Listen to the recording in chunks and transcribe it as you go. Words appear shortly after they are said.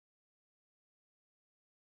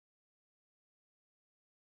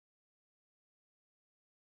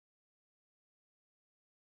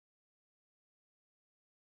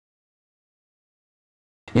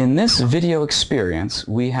In this video experience,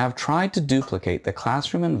 we have tried to duplicate the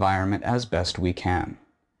classroom environment as best we can.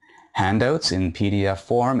 Handouts in PDF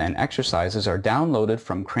form and exercises are downloaded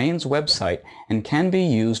from Crane's website and can be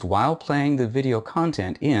used while playing the video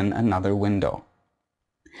content in another window.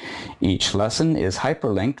 Each lesson is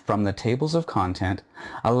hyperlinked from the tables of content,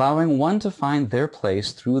 allowing one to find their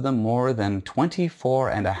place through the more than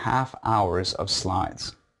 24.5 hours of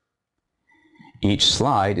slides. Each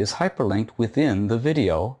slide is hyperlinked within the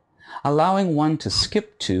video, allowing one to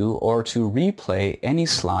skip to or to replay any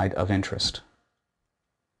slide of interest.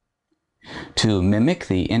 To mimic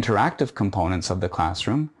the interactive components of the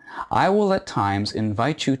classroom, I will at times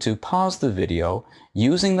invite you to pause the video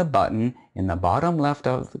using the button in the bottom left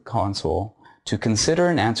of the console to consider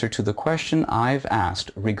an answer to the question I've asked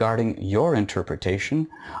regarding your interpretation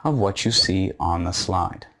of what you see on the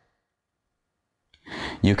slide.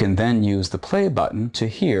 You can then use the play button to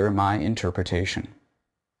hear my interpretation.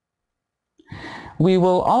 We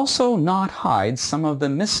will also not hide some of the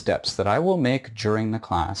missteps that I will make during the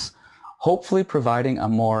class, hopefully providing a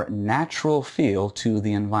more natural feel to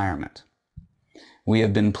the environment. We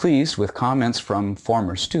have been pleased with comments from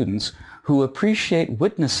former students who appreciate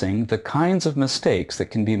witnessing the kinds of mistakes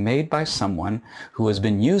that can be made by someone who has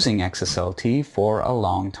been using XSLT for a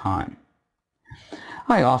long time.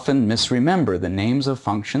 I often misremember the names of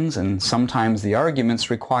functions and sometimes the arguments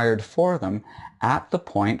required for them at the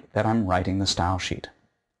point that I'm writing the style sheet.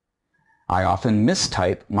 I often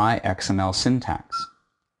mistype my XML syntax.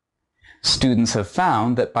 Students have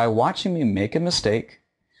found that by watching me make a mistake,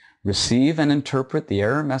 receive and interpret the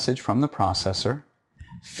error message from the processor,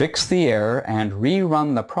 fix the error and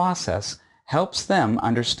rerun the process helps them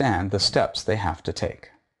understand the steps they have to take.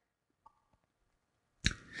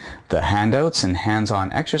 The handouts and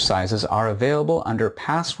hands-on exercises are available under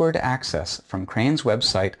password access from Crane's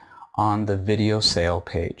website on the video sale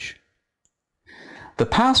page. The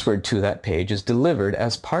password to that page is delivered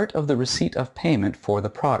as part of the receipt of payment for the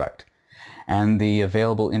product, and the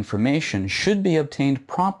available information should be obtained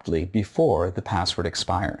promptly before the password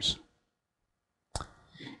expires.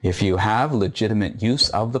 If you have legitimate use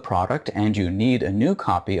of the product and you need a new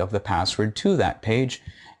copy of the password to that page,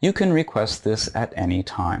 you can request this at any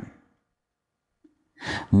time.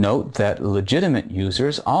 Note that legitimate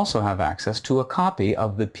users also have access to a copy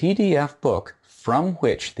of the PDF book from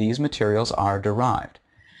which these materials are derived,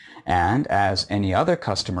 and as any other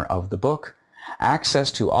customer of the book,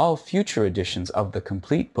 access to all future editions of the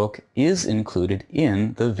complete book is included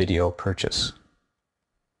in the video purchase.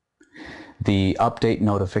 The update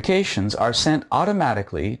notifications are sent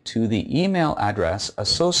automatically to the email address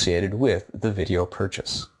associated with the video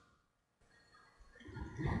purchase.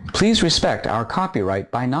 Please respect our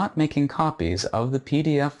copyright by not making copies of the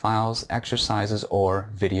PDF files, exercises, or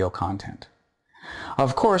video content.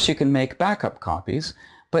 Of course, you can make backup copies,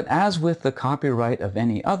 but as with the copyright of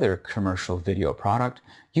any other commercial video product,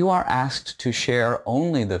 you are asked to share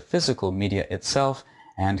only the physical media itself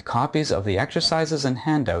and copies of the exercises and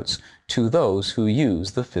handouts to those who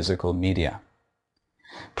use the physical media.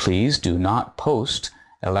 Please do not post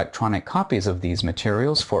electronic copies of these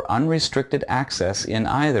materials for unrestricted access in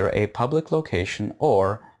either a public location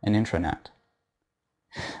or an intranet.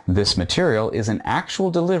 This material is an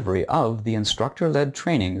actual delivery of the instructor-led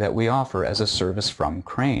training that we offer as a service from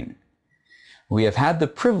Crane. We have had the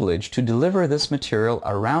privilege to deliver this material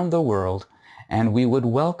around the world, and we would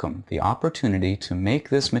welcome the opportunity to make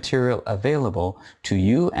this material available to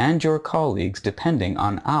you and your colleagues depending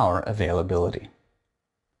on our availability.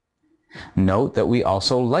 Note that we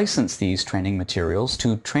also license these training materials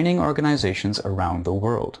to training organizations around the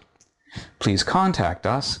world. Please contact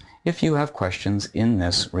us if you have questions in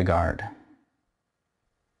this regard.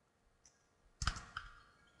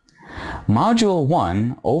 Module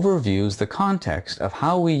 1 overviews the context of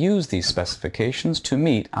how we use these specifications to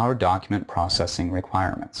meet our document processing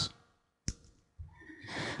requirements.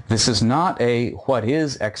 This is not a "what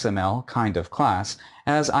is XML" kind of class,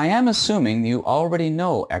 as I am assuming you already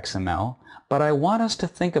know XML, but I want us to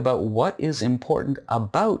think about what is important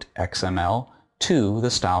about XML to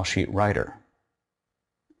the style sheet writer.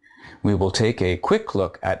 We will take a quick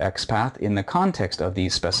look at XPath in the context of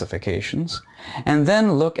these specifications, and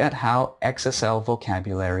then look at how XSL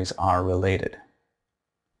vocabularies are related.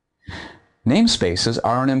 Namespaces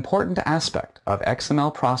are an important aspect of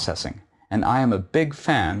XML processing, and I am a big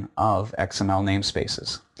fan of XML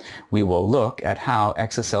namespaces. We will look at how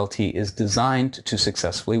XSLT is designed to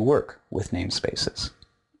successfully work with namespaces.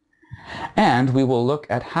 And we will look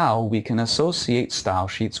at how we can associate style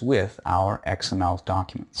sheets with our XML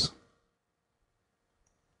documents.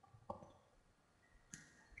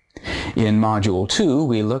 In Module 2,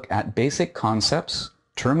 we look at basic concepts,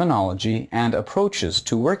 terminology, and approaches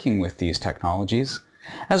to working with these technologies,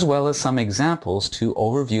 as well as some examples to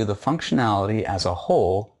overview the functionality as a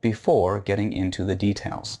whole before getting into the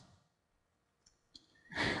details.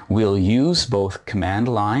 We'll use both command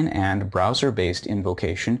line and browser-based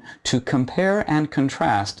invocation to compare and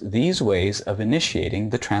contrast these ways of initiating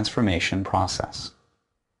the transformation process.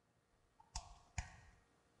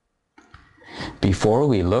 Before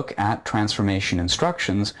we look at transformation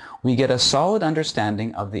instructions, we get a solid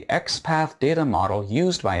understanding of the XPath data model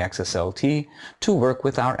used by XSLT to work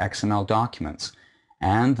with our XML documents,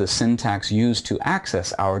 and the syntax used to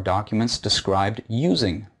access our documents described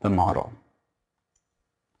using the model.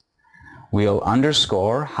 We'll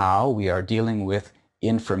underscore how we are dealing with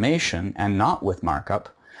information and not with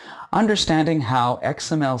markup, understanding how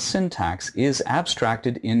XML syntax is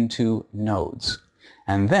abstracted into nodes,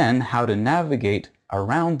 and then how to navigate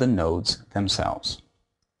around the nodes themselves.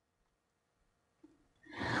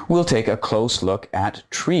 We'll take a close look at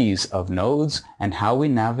trees of nodes and how we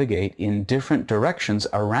navigate in different directions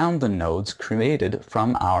around the nodes created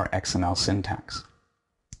from our XML syntax.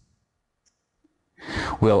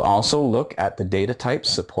 We'll also look at the data types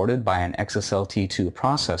supported by an XSLT2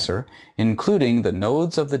 processor, including the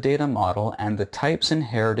nodes of the data model and the types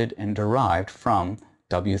inherited and derived from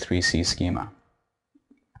W3C schema.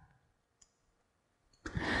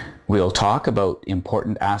 We'll talk about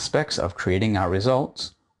important aspects of creating our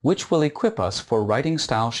results, which will equip us for writing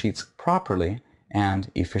style sheets properly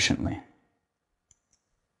and efficiently.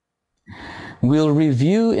 We'll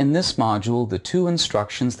review in this module the two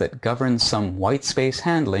instructions that govern some whitespace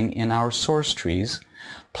handling in our source trees,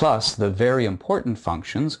 plus the very important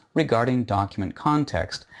functions regarding document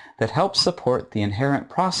context that help support the inherent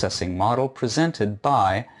processing model presented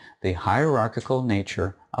by the hierarchical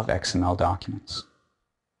nature of XML documents.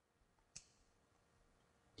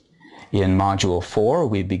 In Module 4,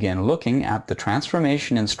 we begin looking at the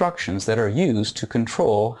transformation instructions that are used to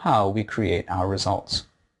control how we create our results.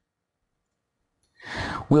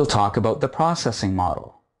 We'll talk about the processing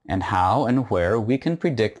model and how and where we can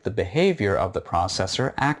predict the behavior of the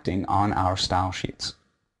processor acting on our style sheets.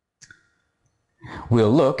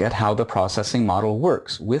 We'll look at how the processing model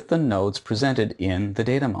works with the nodes presented in the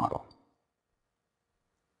data model.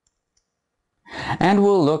 And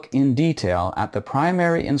we'll look in detail at the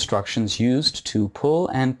primary instructions used to pull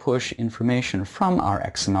and push information from our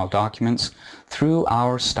XML documents through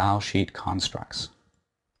our style sheet constructs.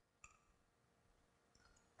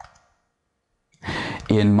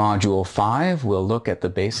 In Module 5, we'll look at the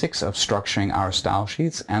basics of structuring our style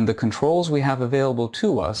sheets and the controls we have available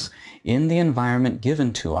to us in the environment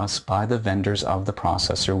given to us by the vendors of the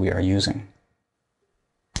processor we are using.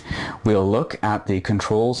 We'll look at the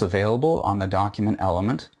controls available on the document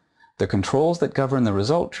element, the controls that govern the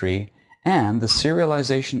result tree, and the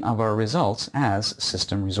serialization of our results as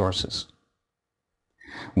system resources.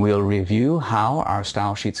 We'll review how our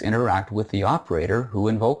style sheets interact with the operator who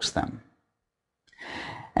invokes them.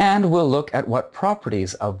 And we'll look at what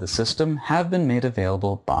properties of the system have been made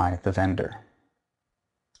available by the vendor.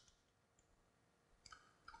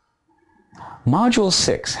 Module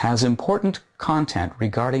 6 has important content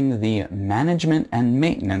regarding the management and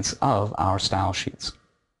maintenance of our style sheets.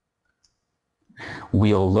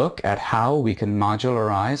 We'll look at how we can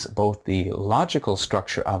modularize both the logical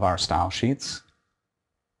structure of our style sheets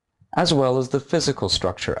as well as the physical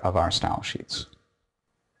structure of our style sheets.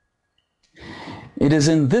 It is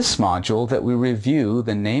in this module that we review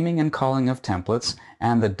the naming and calling of templates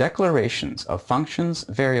and the declarations of functions,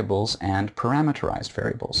 variables, and parameterized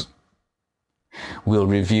variables. We'll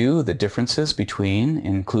review the differences between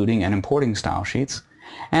including and importing style sheets,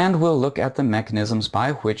 and we'll look at the mechanisms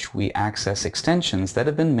by which we access extensions that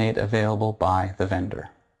have been made available by the vendor.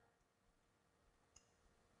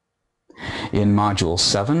 In Module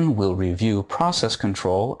 7, we'll review process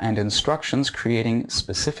control and instructions creating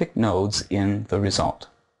specific nodes in the result.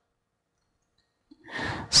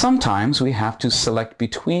 Sometimes we have to select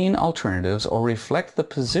between alternatives or reflect the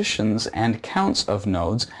positions and counts of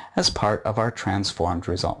nodes as part of our transformed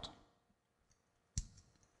result.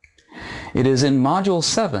 It is in Module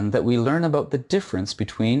 7 that we learn about the difference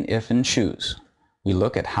between if and choose. We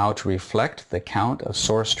look at how to reflect the count of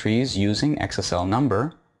source trees using XSL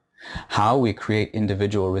number, how we create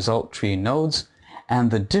individual result tree nodes, and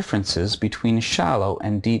the differences between shallow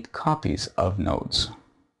and deep copies of nodes.